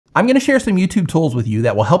I'm going to share some YouTube tools with you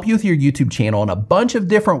that will help you with your YouTube channel in a bunch of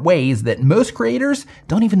different ways that most creators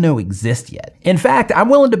don't even know exist yet. In fact, I'm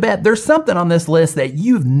willing to bet there's something on this list that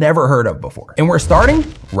you've never heard of before. And we're starting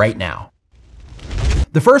right now.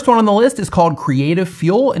 The first one on the list is called Creative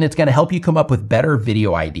Fuel, and it's gonna help you come up with better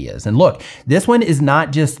video ideas. And look, this one is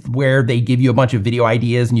not just where they give you a bunch of video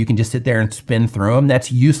ideas and you can just sit there and spin through them.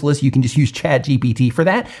 That's useless. You can just use ChatGPT for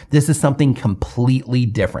that. This is something completely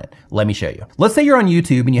different. Let me show you. Let's say you're on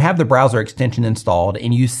YouTube and you have the browser extension installed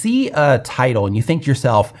and you see a title and you think to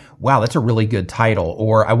yourself, wow, that's a really good title.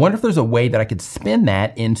 Or I wonder if there's a way that I could spin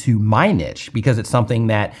that into my niche because it's something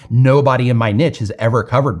that nobody in my niche has ever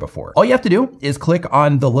covered before. All you have to do is click on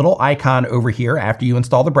the little icon over here after you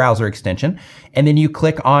install the browser extension, and then you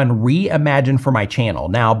click on Reimagine for my channel.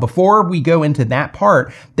 Now, before we go into that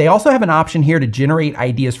part, they also have an option here to generate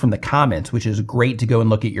ideas from the comments, which is great to go and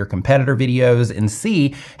look at your competitor videos and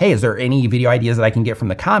see, hey, is there any video ideas that I can get from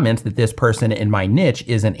the comments that this person in my niche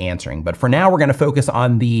isn't answering? But for now, we're gonna focus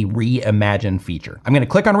on the Reimagine feature. I'm gonna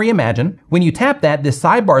click on Reimagine. When you tap that, this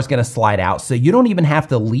sidebar is gonna slide out, so you don't even have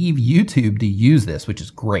to leave YouTube to use this, which is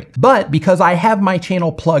great. But because I have my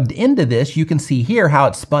channel plugged into this, you can see here how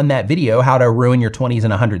it spun that video, how to ruin your 20s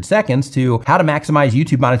in 100 seconds, to how to maximize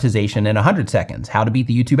YouTube monetization in 100 seconds, how to beat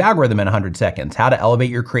the YouTube algorithm in 100 seconds, how to elevate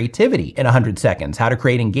your creativity in 100 seconds, how to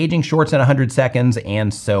create engaging shorts in 100 seconds,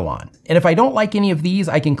 and so on. And if I don't like any of these,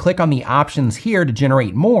 I can click on the options here to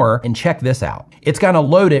generate more and check this out. It's gonna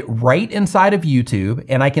load it right inside of YouTube,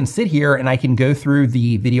 and I can sit here and I can go through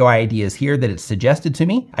the video ideas here that it's suggested to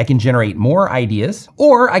me. I can generate more ideas,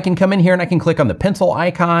 or I can come in here and I can click on the pencil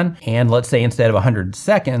icon, and let's say instead of 100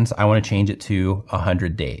 seconds, I wanna change it to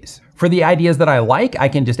 100 days. For the ideas that I like, I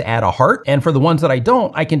can just add a heart, and for the ones that I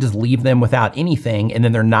don't, I can just leave them without anything, and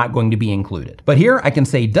then they're not going to be included. But here I can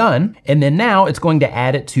say done, and then now it's going to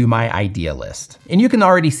add it to my idea list. And you can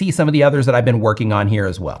already see some of the others that I've been working on here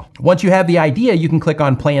as well. Once you have the idea, you can click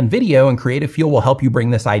on Plan Video, and Creative Fuel will help you bring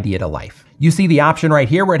this idea to life. You see the option right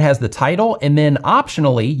here where it has the title, and then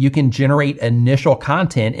optionally, you can generate initial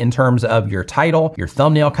content in terms of your title, your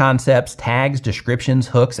thumbnail concepts, tags, descriptions,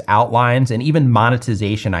 hooks, outlines, and even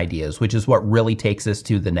monetization ideas, which is what really takes us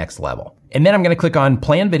to the next level. And then I'm gonna click on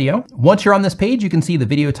Plan Video. Once you're on this page, you can see the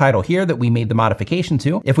video title here that we made the modification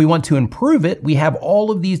to. If we want to improve it, we have all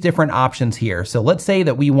of these different options here. So let's say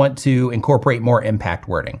that we want to incorporate more impact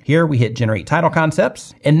wording. Here we hit Generate Title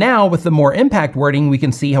Concepts. And now with the more impact wording, we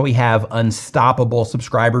can see how we have unstoppable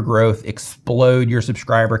subscriber growth, explode your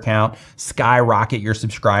subscriber count, skyrocket your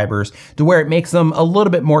subscribers, to where it makes them a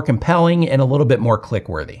little bit more compelling and a little bit more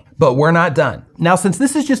click-worthy. But we're not done. Now, since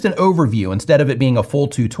this is just an overview instead of it being a full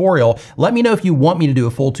tutorial, let me know if you want me to do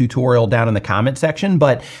a full tutorial down in the comment section,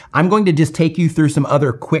 but I'm going to just take you through some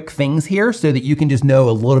other quick things here so that you can just know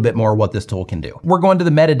a little bit more what this tool can do. We're going to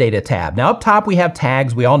the metadata tab. Now up top we have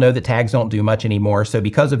tags. We all know that tags don't do much anymore, so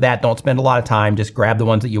because of that, don't spend a lot of time, just grab the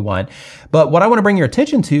ones that you want. But what I wanna bring your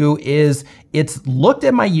attention to is it's looked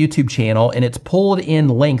at my YouTube channel and it's pulled in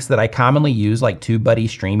links that I commonly use like TubeBuddy,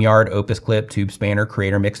 Streamyard, Opus Clip, TubeSpanner,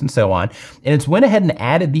 Creator Mix, and so on. And it's went ahead and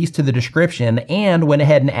added these to the description and went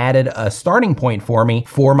ahead and added a starting point for me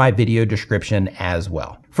for my video description as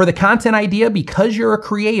well. For the content idea, because you're a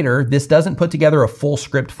creator, this doesn't put together a full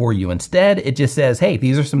script for you. Instead, it just says, hey,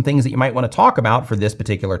 these are some things that you might want to talk about for this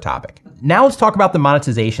particular topic. Now let's talk about the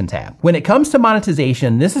monetization tab. When it comes to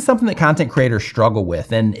monetization, this is something that content creators struggle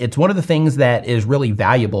with, and it's one of the things that is really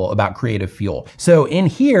valuable about Creative Fuel. So in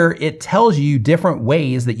here, it tells you different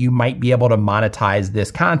ways that you might be able to monetize this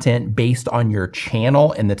content based on your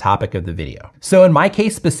channel and the topic of the video. So in my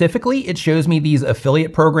case specifically, it shows me these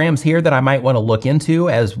affiliate programs here that I might want to look into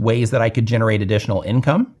as ways that I could generate additional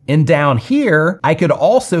income. And down here, I could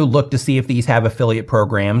also look to see if these have affiliate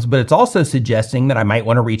programs, but it's also suggesting that I might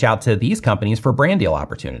want to reach out to these companies for brand deal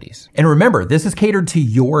opportunities. And remember, this is catered to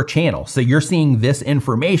your channel. So you're seeing this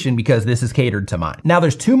information because this is catered to mine. Now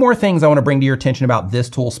there's two more things I want to bring to your attention about this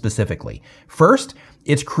tool specifically. First,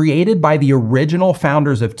 it's created by the original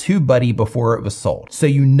founders of TubeBuddy before it was sold. So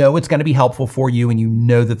you know it's gonna be helpful for you and you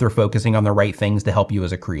know that they're focusing on the right things to help you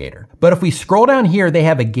as a creator. But if we scroll down here, they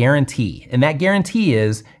have a guarantee, and that guarantee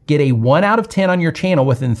is get a 1 out of 10 on your channel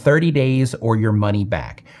within 30 days or your money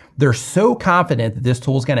back. They're so confident that this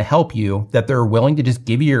tool is going to help you that they're willing to just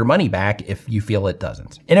give you your money back if you feel it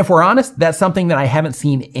doesn't. And if we're honest, that's something that I haven't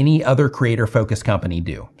seen any other creator-focused company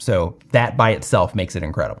do. So that by itself makes it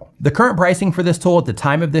incredible. The current pricing for this tool at the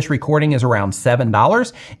time of this recording is around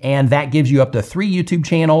 $7, and that gives you up to 3 YouTube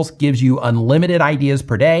channels, gives you unlimited ideas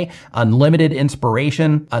per day, unlimited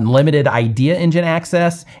inspiration, unlimited idea engine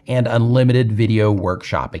access, and unlimited video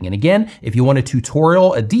workshopping. something. And again, if you want a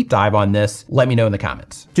tutorial, a deep dive on this, let me know in the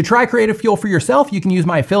comments. To try Creative Fuel for yourself, you can use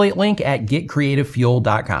my affiliate link at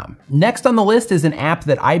getcreativefuel.com. Next on the list is an app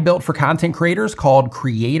that I built for content creators called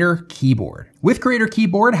Creator Keyboard. With Creator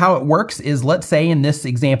Keyboard, how it works is, let's say in this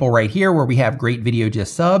example right here where we have great video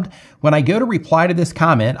just subbed, when I go to reply to this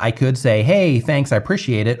comment, I could say, hey, thanks, I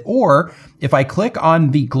appreciate it. Or if I click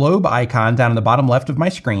on the globe icon down in the bottom left of my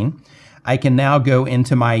screen, I can now go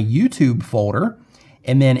into my YouTube folder,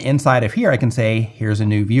 and then inside of here, I can say, here's a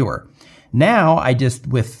new viewer. Now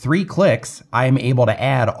with 3 clicks, I'm able to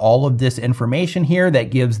add all of this information here that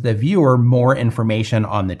gives the viewer more information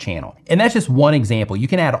on the channel. And that's just one example. You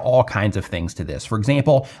can add all kinds of things to this. For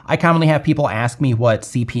example, I commonly have people ask me what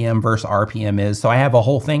CPM versus RPM is. So I have a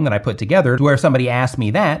whole thing that I put together to where if somebody asks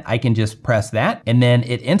me that, I can just press that, and then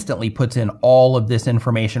it instantly puts in all of this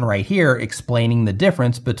information right here explaining the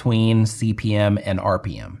difference between CPM and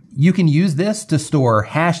RPM. You can use this to store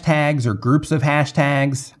hashtags or groups of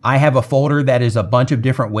hashtags. I have a folder that is a bunch of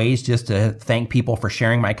different ways just to thank people for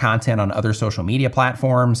sharing my content on other social media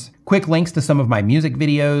platforms. Quick links to some of my music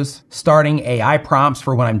videos, starting AI prompts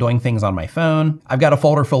for when I'm doing things on my phone. I've got a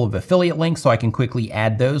folder full of affiliate links so I can quickly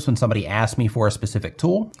add those when somebody asks me for a specific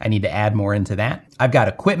tool. I need to add more into that. I've got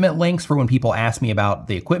equipment links for when people ask me about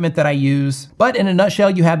the equipment that I use. But in a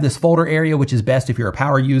nutshell, you have this folder area, which is best if you're a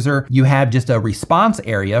power user. You have just a response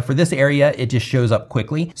area. For this area, it just shows up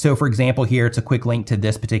quickly. So for example, here, it's a quick link to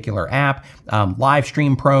this particular app, live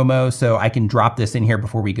stream promo. So I can drop this in here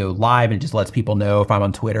before we go live, and it just lets people know if I'm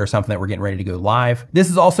on Twitter or something that we're getting ready to go live. This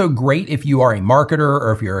is also great if you are a marketer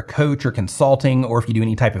or if you're a coach or consulting, or if you do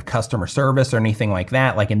any type of customer service or anything like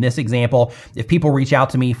that. Like in this example, if people reach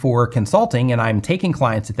out to me for consulting and I'm taking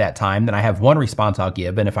clients at that time, then I have one response I'll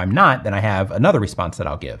give. And if I'm not, then I have another response that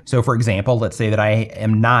I'll give. So for example, let's say that I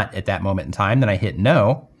am not at that moment in time, then I hit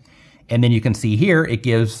no. And then you can see here, it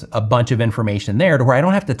gives a bunch of information there to where I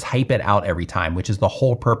don't have to type it out every time, which is the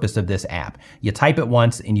whole purpose of this app. You type it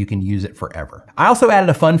once and you can use it forever. I also added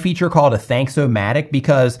a fun feature called a Thanks-O-Matic,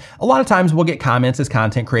 because a lot of times we'll get comments as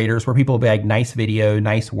content creators where people will be like, nice video,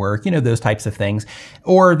 nice work, you know, those types of things.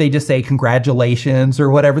 Or they just say congratulations or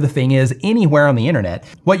whatever the thing is anywhere on the internet.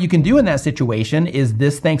 What you can do in that situation is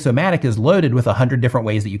this Thanks-O-Matic is loaded with 100 different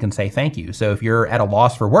ways that you can say thank you. So if you're at a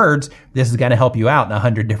loss for words, this is gonna help you out in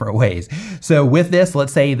 100 different ways. So with this,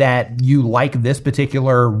 let's say that you like this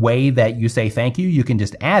particular way that you say thank you, you can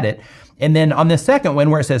just add it. And then on the second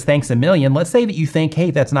one where it says thanks a million, let's say that you think,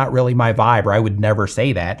 hey, that's not really my vibe, or I would never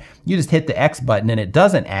say that. You just hit the X button and it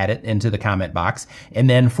doesn't add it into the comment box. And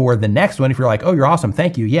then for the next one, if you're like, oh, you're awesome,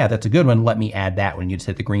 thank you. Yeah, that's a good one. Let me add that one. You just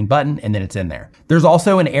hit the green button and then it's in there. There's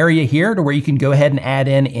also an area here to where you can go ahead and add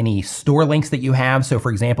in any store links that you have. So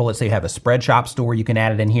for example, let's say you have a Spreadshop store, you can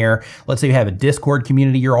add it in here. Let's say you have a Discord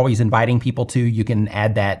community you're always inviting people to, you can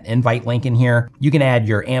add that invite link in here. You can add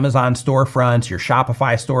your Amazon storefronts, your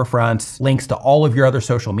Shopify storefronts, links to all of your other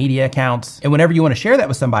social media accounts. And whenever you want to share that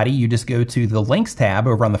with somebody, you just go to the links tab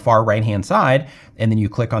over on the far right-hand side, and then you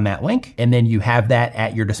click on that link, and then you have that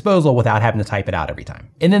at your disposal without having to type it out every time.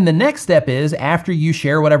 And then the next step is, after you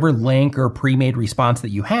share whatever link or pre-made response that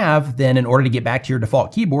you have, then in order to get back to your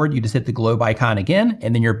default keyboard, you just hit the globe icon again,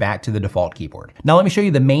 and then you're back to the default keyboard. Now let me show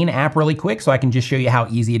you the main app really quick so I can just show you how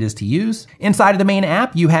easy it is to use. Inside of the main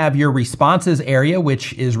app, you have your responses area,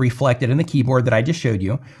 which is reflected in the keyboard that I just showed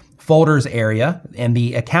you, folders area, and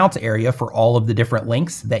the accounts area for all of the different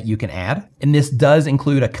links that you can add. And this does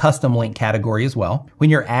include a custom link category as well.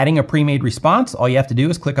 When you're adding a pre-made response, all you have to do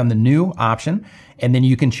is click on the new option, and then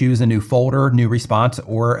you can choose a new folder, new response,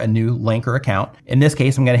 or a new link or account. In this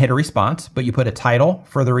case, I'm gonna hit a response, but you put a title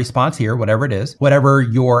for the response here, whatever it is, whatever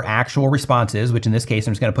your actual response is, which in this case,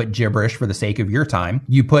 I'm just gonna put gibberish for the sake of your time.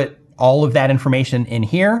 You put all of that information in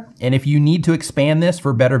here. And if you need to expand this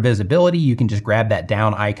for better visibility, you can just grab that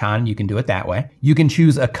down icon. You can do it that way. You can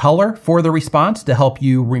choose a color for the response to help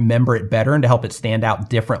you remember it better and to help it stand out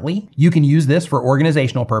differently. You can use this for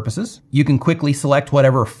organizational purposes. You can quickly select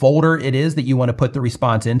whatever folder it is that you want to put the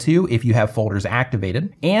response into if you have folders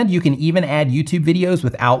activated. And you can even add YouTube videos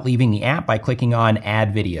without leaving the app by clicking on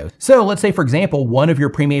Add Video. So let's say, for example, one of your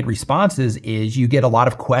pre-made responses is you get a lot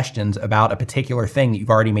of questions about a particular thing that you've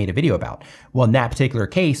already made a video about. Well, in that particular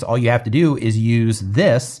case, all you have to do is use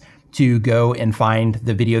this to go and find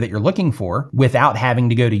the video that you're looking for without having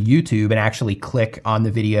to go to YouTube and actually click on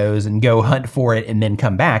the videos and go hunt for it and then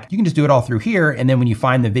come back. You can just do it all through here. And then when you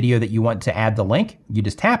find the video that you want to add the link, you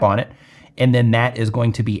just tap on it. And then that is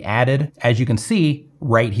going to be added. As you can see,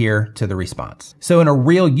 right here to the response. So in a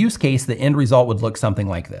real use case, the end result would look something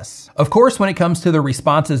like this. Of course, when it comes to the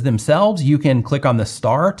responses themselves, you can click on the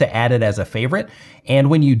star to add it as a favorite.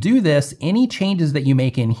 And when you do this, any changes that you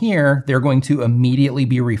make in here, they're going to immediately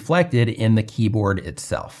be reflected in the keyboard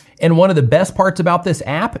itself. And one of the best parts about this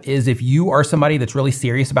app is if you are somebody that's really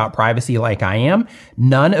serious about privacy like I am,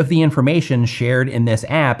 none of the information shared in this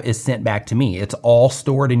app is sent back to me. It's all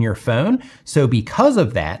stored in your phone. So because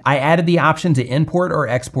of that, I added the option to import or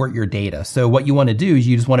export your data. So what you want to do is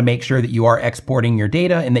you just want to make sure that you are exporting your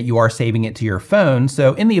data and that you are saving it to your phone.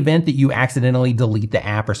 So in the event that you accidentally delete the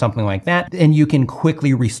app or something like that, then you can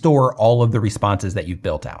quickly restore all of the responses that you've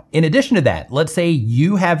built out. In addition to that, let's say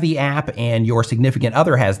you have the app and your significant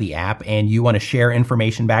other has the app and you want to share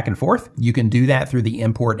information back and forth. You can do that through the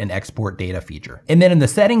import and export data feature. And then in the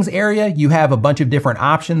settings area, you have a bunch of different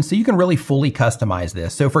options, so you can really fully customize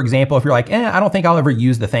this. So for example, if you're like, I don't think I'll ever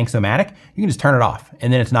use the Thanks-O-Matic, you can just turn it off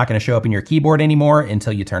and then it's not going to show up in your keyboard anymore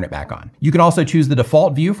until you turn it back on. You can also choose the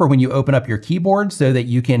default view for when you open up your keyboard so that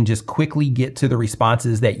you can just quickly get to the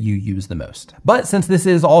responses that you use the most. But since this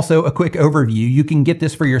is also a quick overview, you can get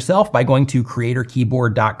this for yourself by going to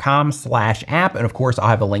creatorkeyboard.com/app. And of course, I'll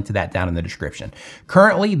have a link to that down in the description.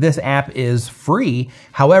 Currently, this app is free.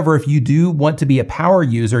 However, if you do want to be a power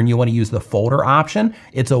user and you want to use the folder option,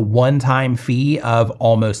 it's a one-time fee of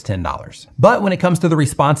almost $10. But when it comes to the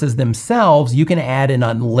responses themselves, you can add an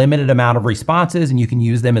unlimited amount of responses and you can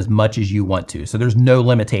use them as much as you want to. So there's no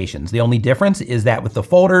limitations. The only difference is that with the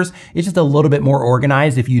folders, it's just a little bit more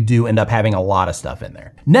organized if you do end up having a lot of stuff in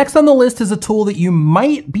there. Next on the list is a tool that you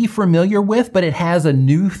might be familiar with, but it has a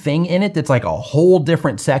new thing in it that's like a whole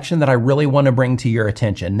different section that I really want to bring to your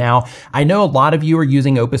attention. Now, I know a lot of you are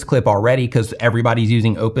using Opus Clip already because everybody's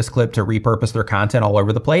using Opus Clip to repurpose their content all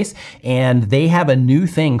over the place. And they have a new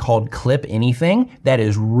thing called Clip Anything that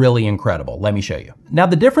is really incredible. Let me show you. Now,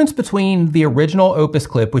 the difference between the original Opus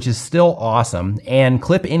Clip, which is still awesome, and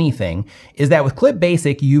Clip Anything is that with Clip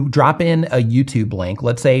Basic, you drop in a YouTube link.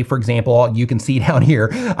 Let's say, for example, you can see down here,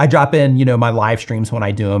 I drop in, my live streams when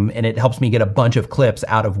I do them, and it helps me get a bunch of clips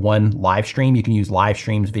out of one live stream. You can use live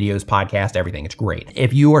streams, videos, podcasts, everything. It's great.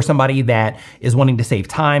 If you are somebody that is wanting to save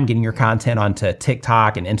time getting your content onto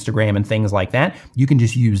TikTok and Instagram and things like that, you can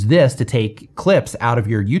just use this to take clips out of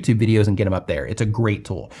your YouTube videos and get them up there. It's a great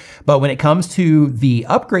tool. But when it comes to the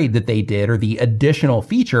upgrade that they did or the additional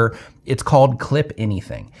feature, it's called Clip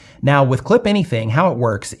Anything. Now with Clip Anything, how it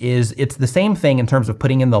works is it's the same thing in terms of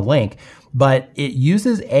putting in the link, but it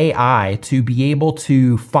uses AI to be able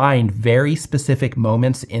to find very specific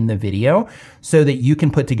moments in the video so that you can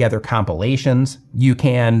put together compilations. You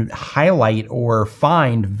can highlight or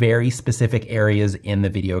find very specific areas in the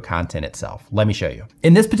video content itself. Let me show you.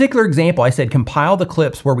 In this particular example, I said compile the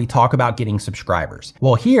clips where we talk about getting subscribers.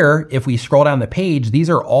 Well, here, if we scroll down the page, these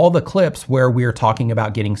are all the clips where we're talking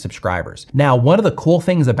about getting subscribers. Now, one of the cool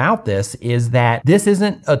things about this is that this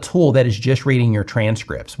isn't a tool that is just reading your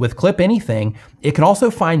transcripts. With Clip Anything, it can also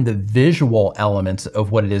find the visual elements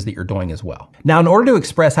of what it is that you're doing as well. Now, in order to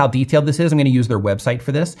express how detailed this is, I'm going to use their website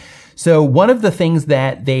for this. So one of the things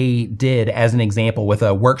that they did as an example with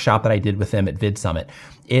a workshop that I did with them at Vid Summit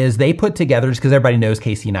is they put together, just because everybody knows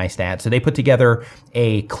Casey Neistat, so they put together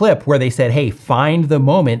a clip where they said, hey, find the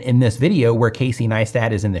moment in this video where Casey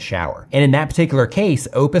Neistat is in the shower. And in that particular case,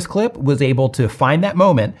 Opus Clip was able to find that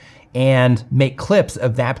moment and make clips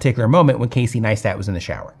of that particular moment when Casey Neistat was in the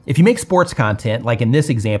shower. If you make sports content, like in this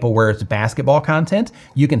example where it's basketball content,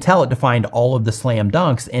 you can tell it to find all of the slam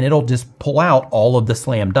dunks and it'll just pull out all of the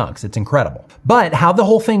slam dunks. It's incredible. But how the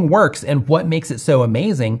whole thing works and what makes it so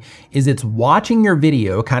amazing is it's watching your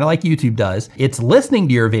video, kind of like YouTube does. It's listening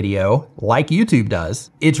to your video like YouTube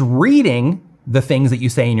does. It's reading the things that you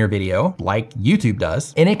say in your video, like YouTube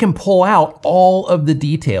does, and it can pull out all of the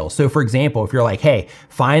details. So for example, if you're like, hey,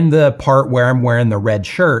 find the part where I'm wearing the red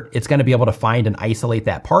shirt, it's gonna be able to find and isolate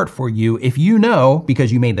that part for you. If you know,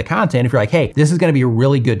 because you made the content, if you're like, hey, this is gonna be a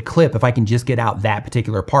really good clip, if I can just get out that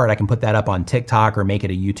particular part, I can put that up on TikTok or make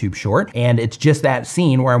it a YouTube short. And it's just that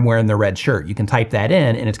scene where I'm wearing the red shirt. You can type that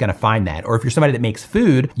in and it's gonna find that. Or if you're somebody that makes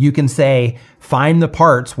food, you can say, find the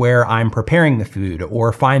parts where I'm preparing the food,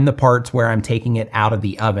 or find the parts where I'm taking it out of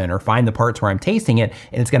the oven, or find the parts where I'm tasting it,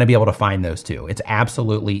 and it's gonna be able to find those too. It's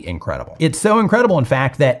absolutely incredible. It's so incredible, in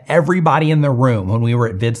fact, that everybody in the room, when we were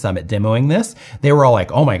at Vid Summit demoing this, they were all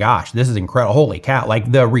like, oh my gosh, this is incredible, holy cow.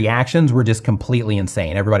 Like the reactions were just completely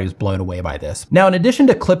insane. Everybody was blown away by this. Now, in addition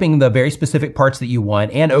to clipping the very specific parts that you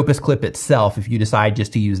want, and Opus Clip itself, if you decide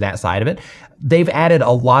just to use that side of it, they've added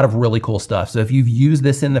a lot of really cool stuff. So if you've used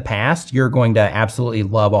this in the past, you're going to absolutely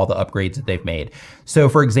love all the upgrades that they've made. So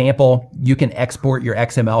for example, you can export your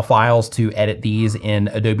XML files to edit these in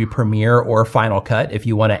Adobe Premiere or Final Cut if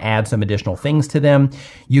you want to add some additional things to them.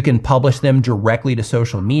 You can publish them directly to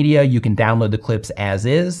social media. You can download the clips as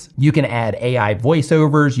is. You can add AI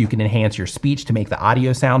voiceovers. You can enhance your speech to make the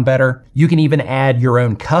audio sound better. You can even add your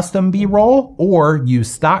own custom B-roll or use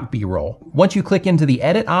stock B-roll. Once you click into the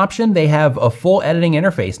edit option, they have a full editing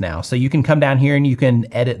interface now. So you can come down here and you can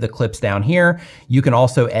edit the clips down here. You can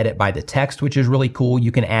also edit by the text, which is really cool.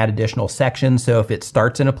 You can add additional sections. So if it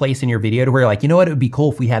starts in a place in your video to where you're like, you know what, it would be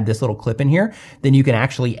cool if we had this little clip in here, then you can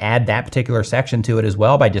actually add that particular section to it as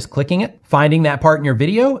well by just clicking it, finding that part in your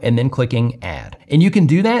video, and then clicking add. And you can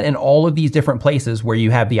do that in all of these different places where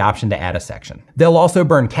you have the option to add a section. They'll also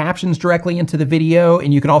burn captions directly into the video,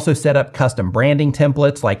 and you can also set up custom branding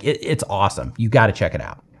templates. Like it's awesome. You got to check it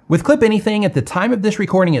out. With Clip Anything, at the time of this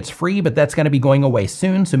recording, it's free, but that's gonna be going away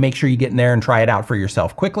soon, so make sure you get in there and try it out for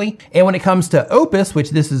yourself quickly. And when it comes to Opus, which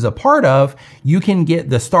this is a part of, you can get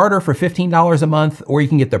the starter for $15 a month, or you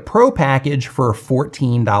can get the pro package for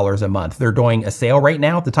 $14 a month. They're doing a sale right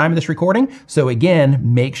now at the time of this recording, so again,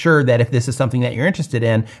 make sure that if this is something that you're interested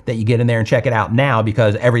in, that you get in there and check it out now,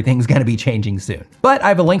 because everything's gonna be changing soon. But I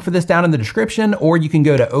have a link for this down in the description, or you can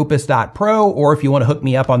go to opus.pro, or if you wanna hook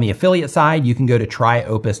me up on the affiliate side, you can go to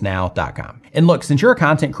tryopusnow.com. And look, since you're a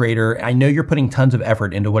content creator, I know you're putting tons of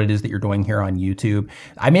effort into what it is that you're doing here on YouTube.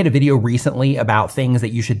 I made a video recently about things that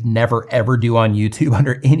you should never ever do on YouTube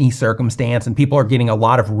under any circumstance, and people are getting a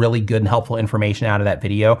lot of really good and helpful information out of that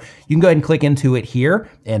video. You can go ahead and click into it here,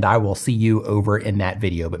 and I will see you over in that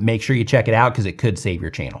video. But make sure you check it out because it could save your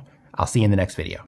channel. I'll see you in the next video.